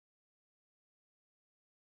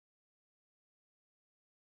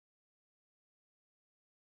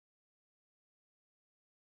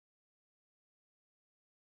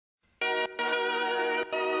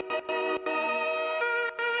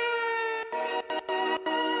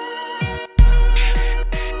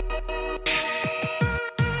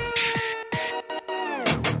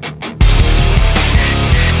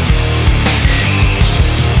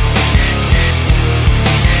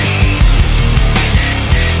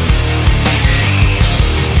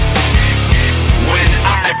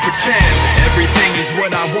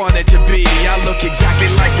what I wanted to be. I look exactly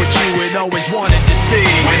like what you had always wanted to see.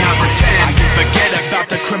 When I pretend, I can forget about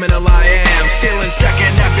the criminal I am, stealing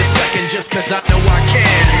second after second just cause I know I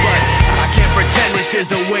can. But I can't pretend this is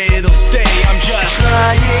the way it'll stay. I'm just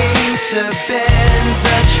trying to bend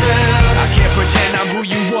the truth. I can't pretend I'm who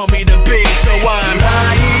you want me to be, so I'm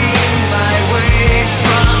lying my way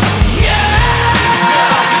from you.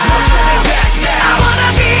 No turning back now. I wanna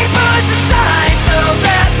be pushed aside, so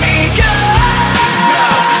let me go.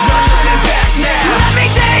 No turning back now. Let me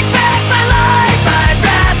take back my life. I'd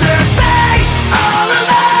rather be all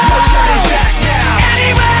alone. No turning back now.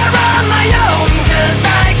 Anywhere on my own, cause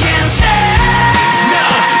I can say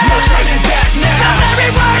No turning back now. the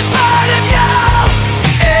very worst part of you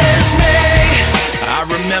is me. I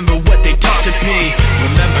remember what they taught to me.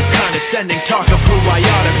 Remember condescending talk of who I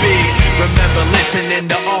ought to be. Remember listening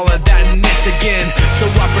to all of that and this again. So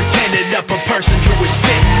I pretended up a person who was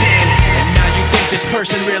fitting in. And now you think this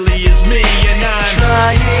person really is me. And I'm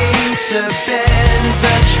trying to bend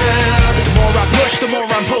the truth. The more I push, the more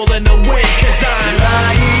I'm pulling away. Cause I'm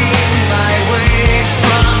lying my way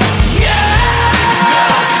from you.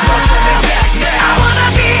 No turning back now. I wanna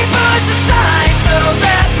be pushed aside, so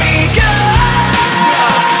let me go.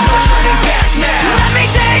 No turning back now. Let me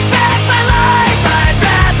take back my life. I'd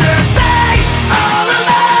rather be all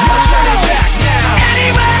alone. No turning back now.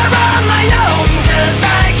 Anywhere on my own, cause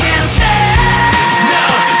I can say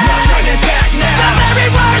No turning back the now. very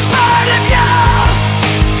worst part of you.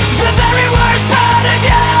 The very worst part of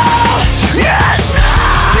you. Yes, no.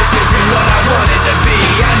 This isn't what I wanted to be.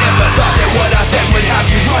 I never thought that what I said would have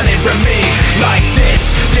you running from me like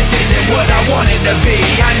this. This isn't what I wanted to be.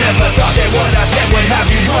 I never thought that what I said would have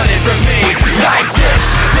you running from me like this.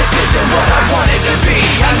 This isn't what I wanted to be.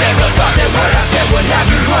 I never thought that what I said would have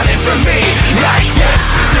you running from me like this.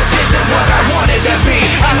 This isn't what I wanted to be.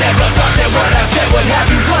 I never thought that what I said would have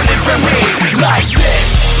you running from me like this.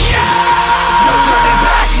 No turning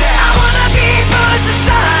back now. I wanna be pushed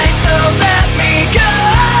aside, so let me go.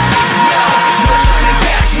 No turning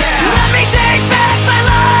back now. Let me take back my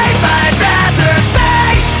life. I'd rather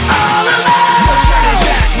be all alone. No turning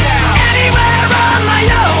back now. Anywhere on my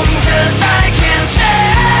own, cause I can say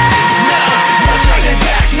No turning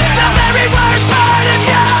back the now. very worst part of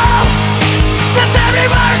you. The very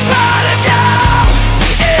worst part of you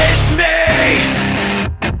is me.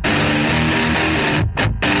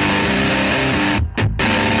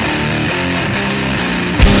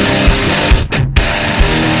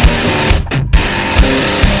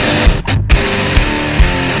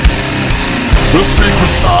 The secret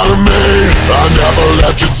side of me, I never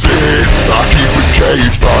let you see. I keep it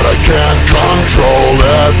caged, but I can't control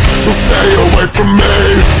it. So stay away from me,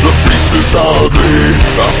 the beast is ugly.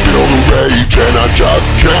 I feel the rage and I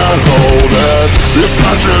just can't hold it. It's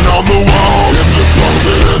scratching on the walls, in the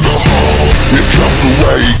closet, in the halls. It comes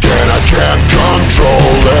awake and I can't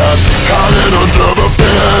control it. Hiding under the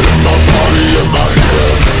bed, in my body, in my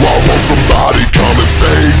head. Why won't somebody come and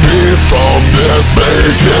save me from this?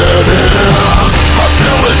 Make it end. I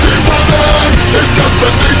feel it deep within, it's just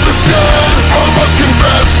beneath the skin. I must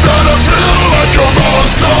confess that I feel like a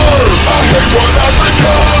monster. I hate what I've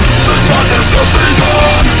become, the nightmare's just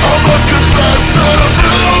begun. I must confess that I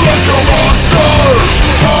feel like a monster.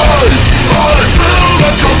 I feel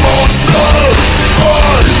like a monster.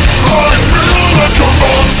 I feel like a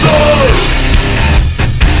monster.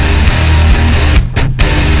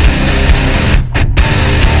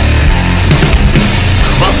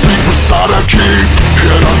 My secret side I keep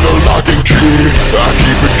it under lock and key. I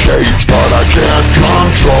keep it caged, but I can't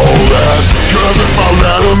control it. Cause if I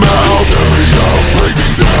let him out, tear me up, break me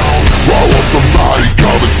down. Why won't somebody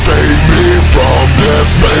come and save me from this?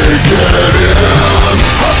 Make it end.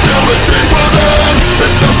 I feel it deep within,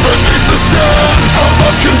 it's just beneath the skin. I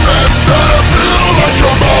must confess that I feel like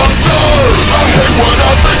a monster. I hate what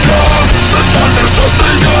I've become, the nightmare's just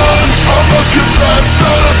begun. I must confess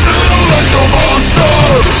that I feel like a monster.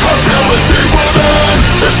 I feel it deep within,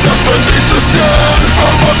 it's just beneath the skin. I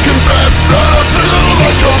must confess that I feel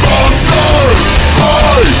like a monster.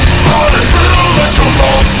 I feel like a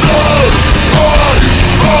monster.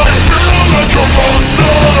 I feel like a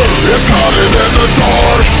monster. It's hiding in the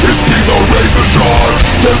dark, his teeth are razor sharp.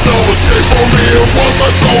 There's no escape for me, it wants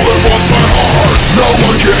my soul, it wants my heart. No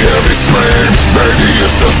one can hear me scream, maybe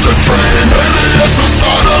it's just a dream. Maybe it's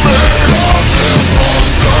inside of me. Stop this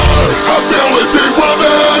monster. I feel it deep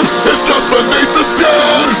within, it's just beneath the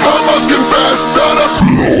skin. I must confess that I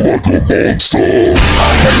feel like a monster. I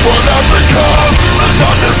hate what I've become, the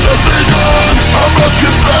nightmare's just begun. I must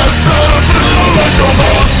confess that I feel like a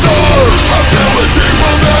monster. I feel it deep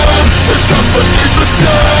within, it's just beneath the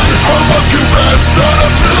skin. I must confess that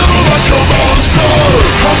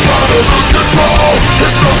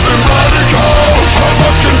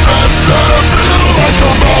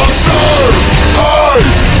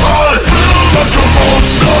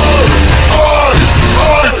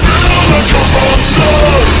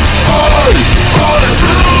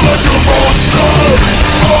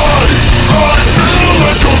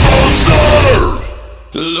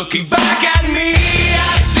Looking back at me,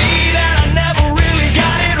 I see that I never really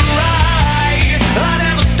got it right. I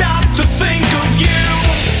never stopped to think of you.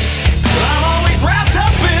 I'm always wrapped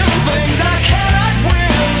up in things I cannot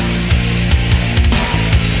win.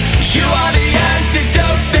 You are the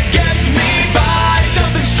antidote that gets me by,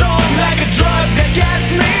 something strong like a drug that gets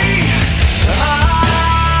me high.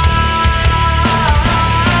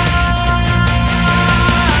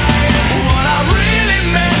 What I really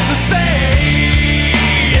meant to say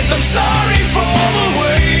is I'm sorry for the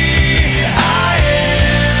way I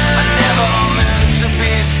am. I never meant to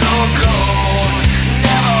be so cold,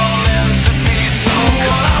 never meant to be so cold.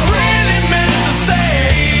 What I really meant to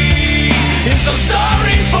say is I'm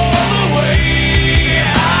sorry for the way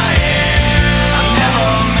I am. I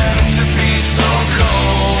never meant to be so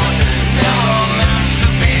cold, never meant to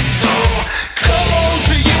be so cold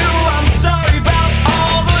to you. I'm sorry about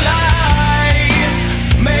all the lies,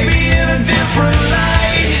 maybe in a different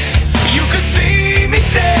light. You could see me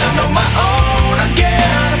stand on my own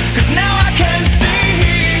again, 'cause now I can see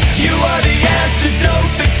you are the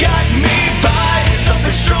antidote that got me by,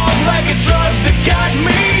 something strong like a drug that got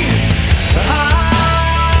me high.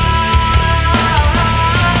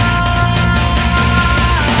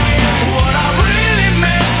 What I really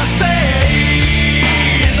meant to say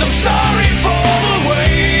is I'm sorry for the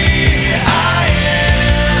way I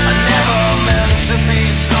am. I never meant to be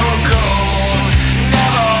so cold,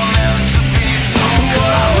 never meant to be so cold.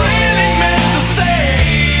 What I really meant to say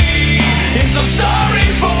is I'm sorry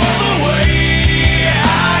for the way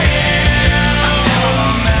I am. I never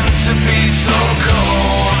meant to be so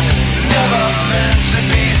cold, never meant to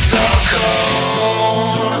be so cold.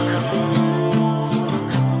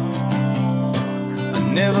 I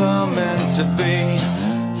never meant to be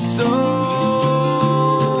so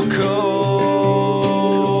cold.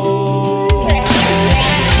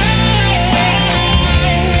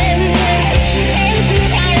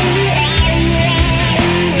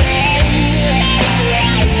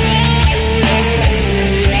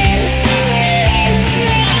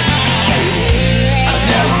 I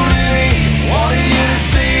never really wanted you to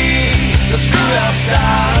see the screwed up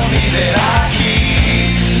side of me that I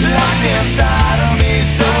keep locked inside of me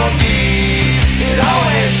so deep. It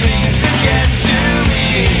always seems to get to me.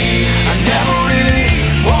 I never really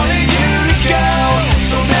wanted you to go.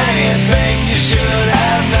 So many things you should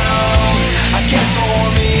have known. I guess for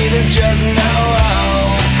me there's just no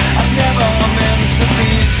hope. I never meant to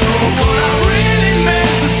be so cold. I really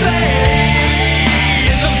meant to say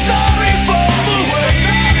is I'm sorry for the way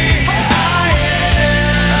I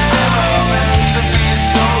am. I never meant to be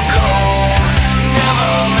so cold,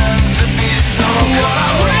 never meant to be so cold. What I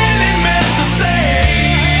really meant to say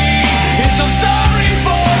is I'm sorry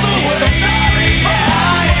for the way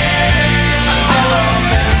I am. I never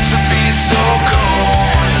meant to be so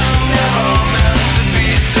cold, never meant to be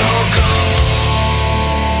so cold.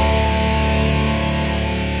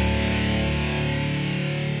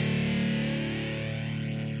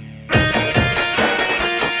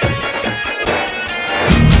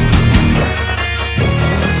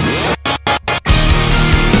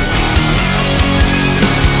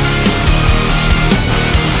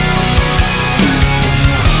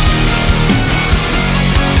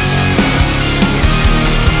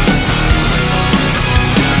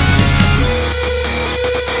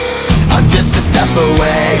 I'm just a step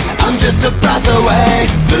away, I'm just a breath away,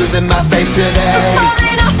 losing my faith today.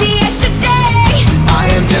 Falling off the edge today. I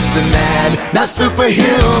am just a man, not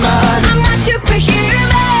superhuman. I'm not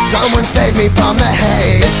superhuman. Someone save me from the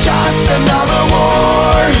haze. It's just another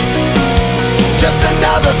war, just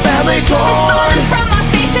another family torn. Falling from my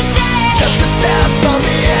feet today. Just a step on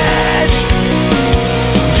the edge,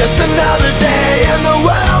 just another day in the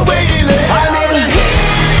world we live. I need a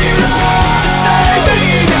hero to save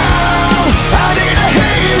me now. I need a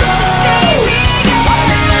hero. Save me now. I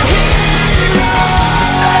need a hero to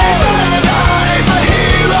save my life. A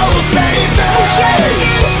hero will save me. Just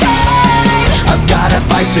in time. I've gotta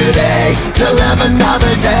fight today to live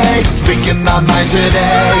another day. Speaking my mind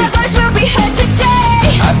today. My voice will be heard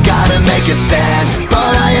today. I've gotta make a stand,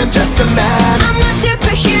 but I am just a man. I'm not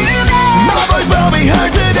superhuman. My voice will be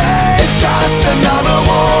heard today. It's just another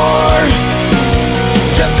war,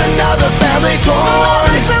 just another family My torn.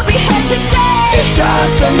 voice will be heard today. It's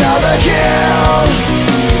just another kill.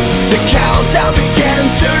 The countdown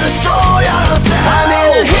begins to destroy ourselves. I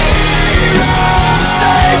need a hero to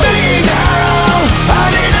save me now. I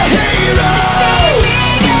need a hero. Save me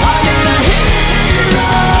now. I need a hero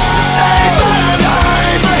to save my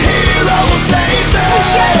life. A hero will save me.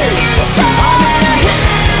 Just in time. I need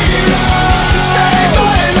a hero to save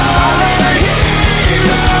my life. I need a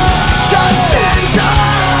hero just in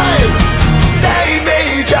time.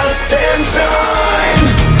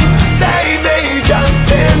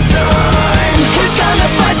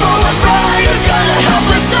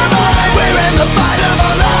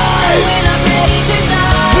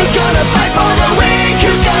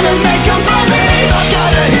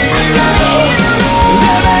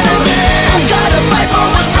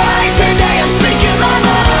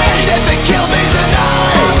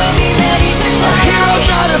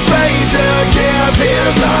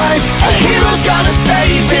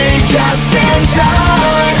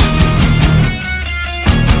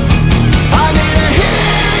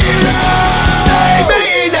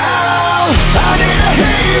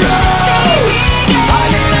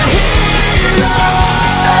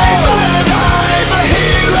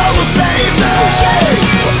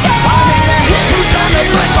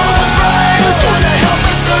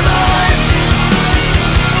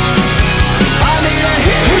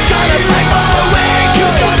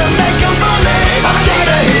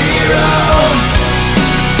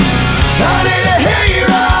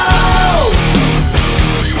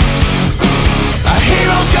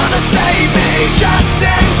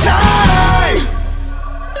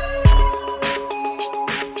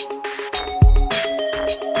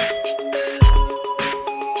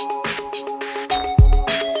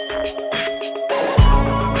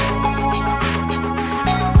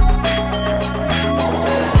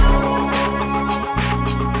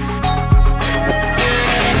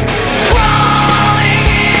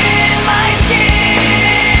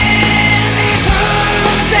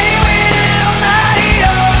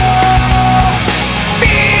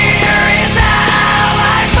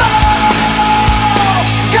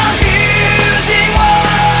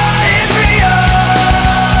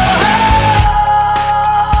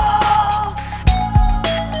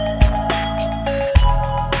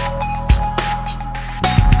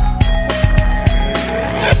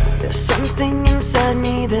 inside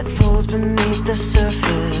me that pulls beneath the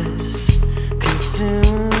surface,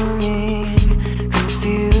 consuming,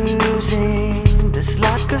 confusing. This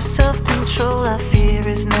lack of self-control I fear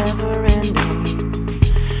is never ending,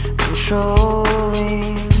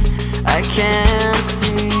 controlling. I can't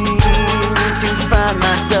seem to find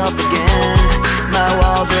myself again. My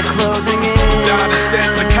walls are closing in. Not a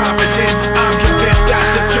sense of confidence, I'm convinced that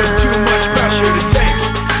there's just too much pressure to take.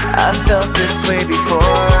 I felt this way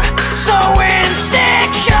before, so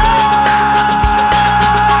insecure.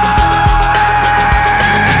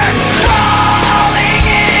 Crawling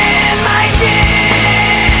in my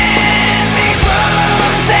skin, these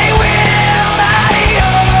wounds, they will not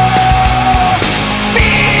heal.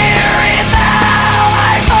 Fear is how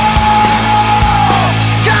I fall,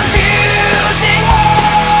 confusing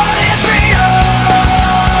what is real.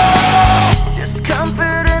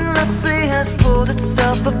 Discomfort endlessly has pulled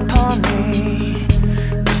itself upon me,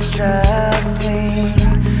 distracting,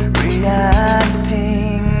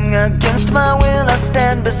 reacting. Against my will I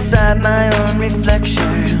stand beside my own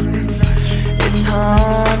reflection. It's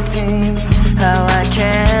haunting how I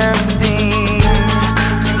can't seem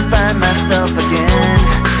to find myself again.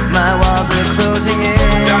 My walls are closing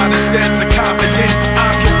in. Not a sense of confidence,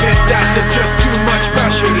 I'm convinced that there's just too much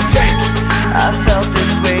pressure to take. I felt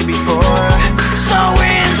this way before, so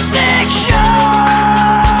insecure.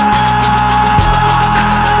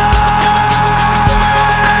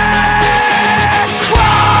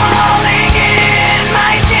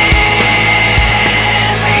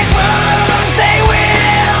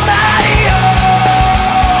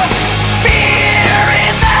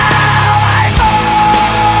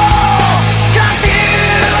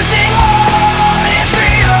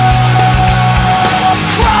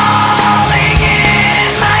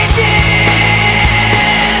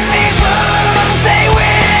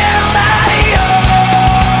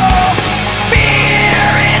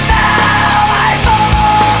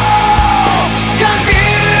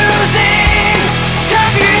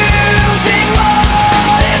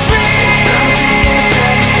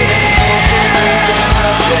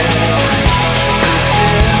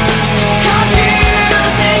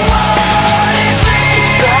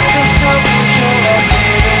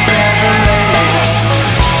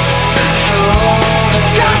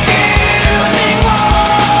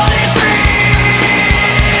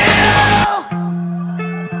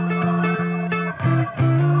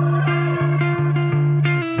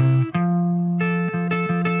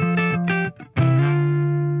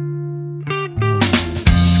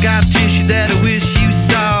 Scar tissue that I wish you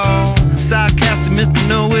saw. Sarcastic Mr.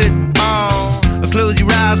 Know-It-All. Close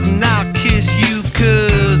your eyes and I'll kiss you,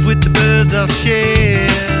 'cause with the birds I'll share.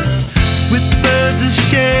 With the birds I'll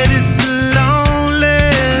share this lonely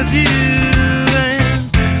view. And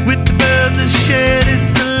with the birds I'll share this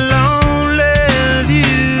lonely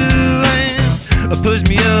view. And push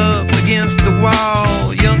me up against the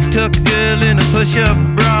wall. Young tuck girl in a push-up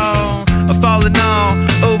bra. Falling all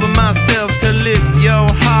over myself to lift your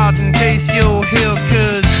heart and taste your hill,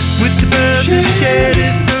 'cause with the birds I share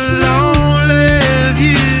this lonely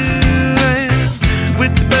view. And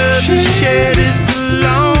with the birds I share this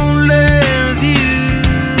lonely view.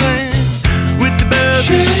 And with the birds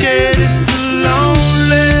I share this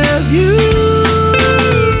lonely view.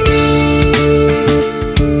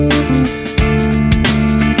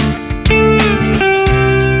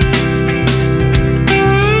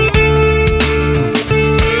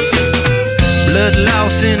 Blood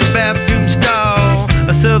loss in a bathroom stall.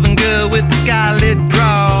 A southern girl with a scarlet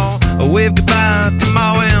draw. A wave goodbye to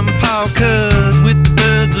Ma and Pa, 'cause with the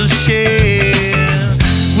birds I'll share.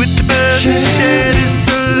 With the birds I'll share this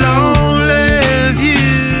lonely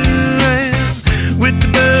view. And with the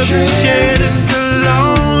birds I'll share this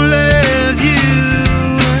lonely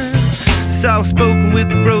view. Soft spoken with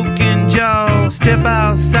a broken jaw. Step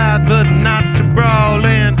outside but not to brawl.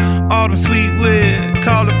 And autumn sweet with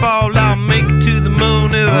call it fall. I'll make it to the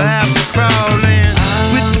moon if I have to crawl. And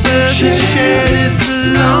with the birds I share this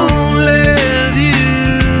lonely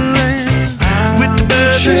view. And with the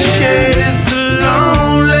birds I share this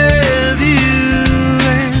lonely view.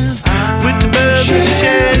 And with the birds I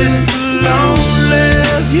share this lonely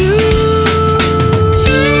view.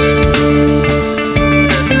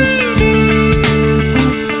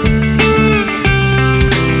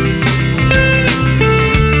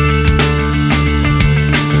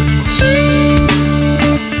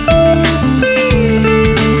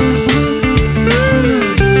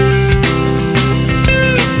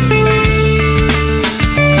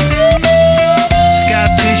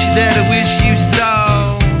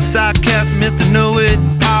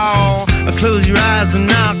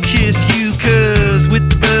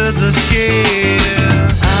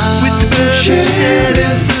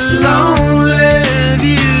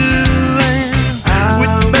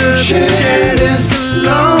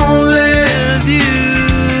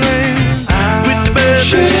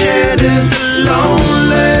 is alone.